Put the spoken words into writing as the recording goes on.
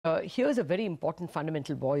Here's a very important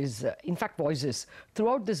fundamental voice, voices.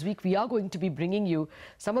 Throughout this week, we are going to be bringing you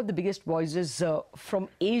some of the biggest voices from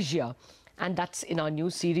Asia. And that's in our new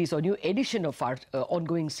series, or new edition of our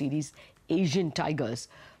ongoing series, Asian Tigers.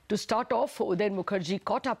 To start off, Uday Mukherjee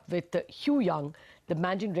caught up with Hugh Young, the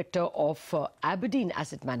managing director of Aberdeen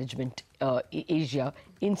Asset Management Asia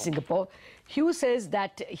in Singapore. Hugh says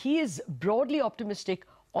that he is broadly optimistic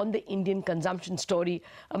on the Indian consumption story.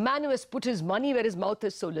 A man who has put his money where his mouth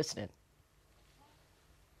is, so listen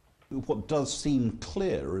in. What does seem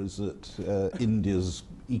clear is that India's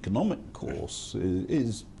economic course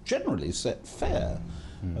is generally set fair,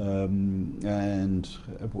 and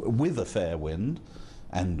with a fair wind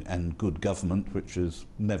and good government, which is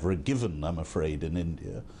never a given, I'm afraid, in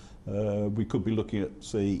India. We could be looking at,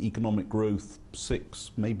 say, economic growth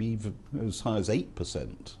 6, maybe even as high as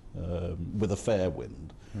 8%, with a fair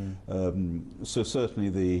wind. So certainly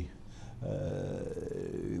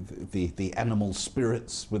the animal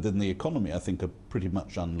spirits within the economy, I think, are pretty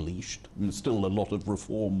much unleashed. I mean, still a lot of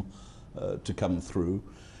reform to come through.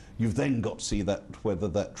 You've then got to see that whether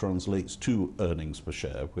that translates to earnings per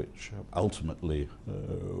share, which ultimately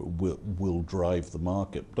will drive the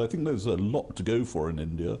market. But I think there's a lot to go for in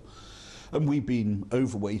India, and we've been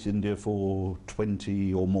overweight India for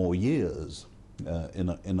 20 or more years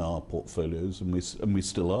in our portfolios, and we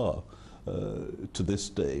still are to this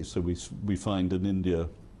day. So we find in India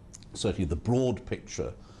certainly the broad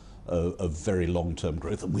picture of very long-term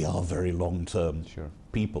growth, and we are very long-term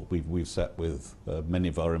people. We've sat with many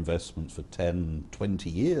of our investments for 10, 20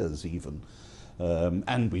 years even,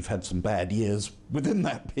 and we've had some bad years within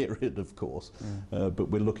that period, of course, but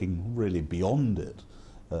we're looking really beyond it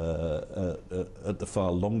at the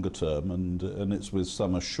far longer term, and it's with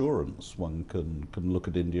some assurance one can look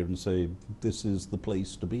at India and say this is the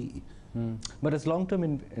place to be. But as long-term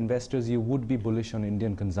investors, you would be bullish on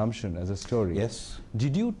Indian consumption as a story. Yes.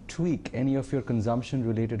 Did you tweak any of your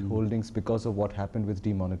consumption-related holdings because of what happened with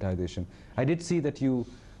demonetization? I did see that you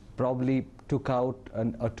probably took out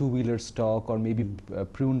a two-wheeler stock, or maybe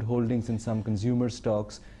pruned holdings in some consumer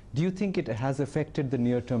stocks. Do you think it has affected the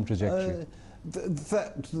near-term trajectory?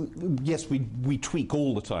 Yes, we tweak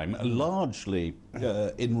all the time, largely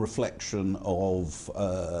in reflection of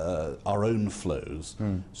our own flows.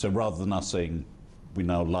 So rather than us saying we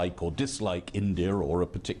now like or dislike India or a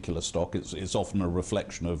particular stock, it's often a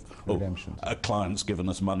reflection of a client's given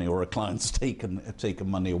us money or a client's taken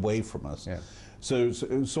money away from us. Yeah. So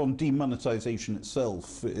on demonetization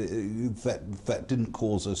itself, that didn't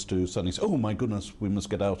cause us to suddenly say, oh my goodness, we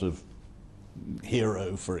must get out of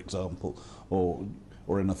Hero, for example,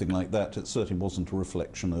 or anything like that. It certainly wasn't a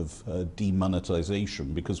reflection of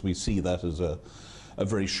demonetization, because we see that as a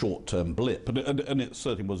very short-term blip, and it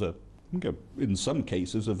certainly was in some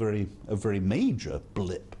cases a very major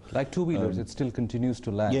blip. Like two-wheelers, it still continues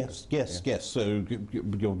to lag. Yes. So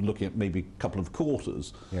you're looking at maybe a couple of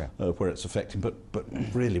quarters where it's affecting, but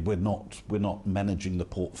really we're not managing the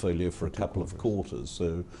portfolio for a couple of quarters.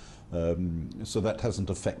 So that hasn't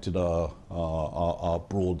affected our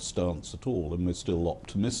broad stance at all, and we're still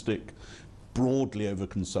optimistic broadly over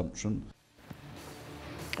consumption.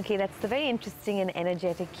 Okay, that's the very interesting and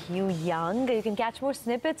energetic Hugh Young. You can catch more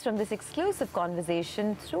snippets from this exclusive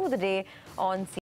conversation through the day on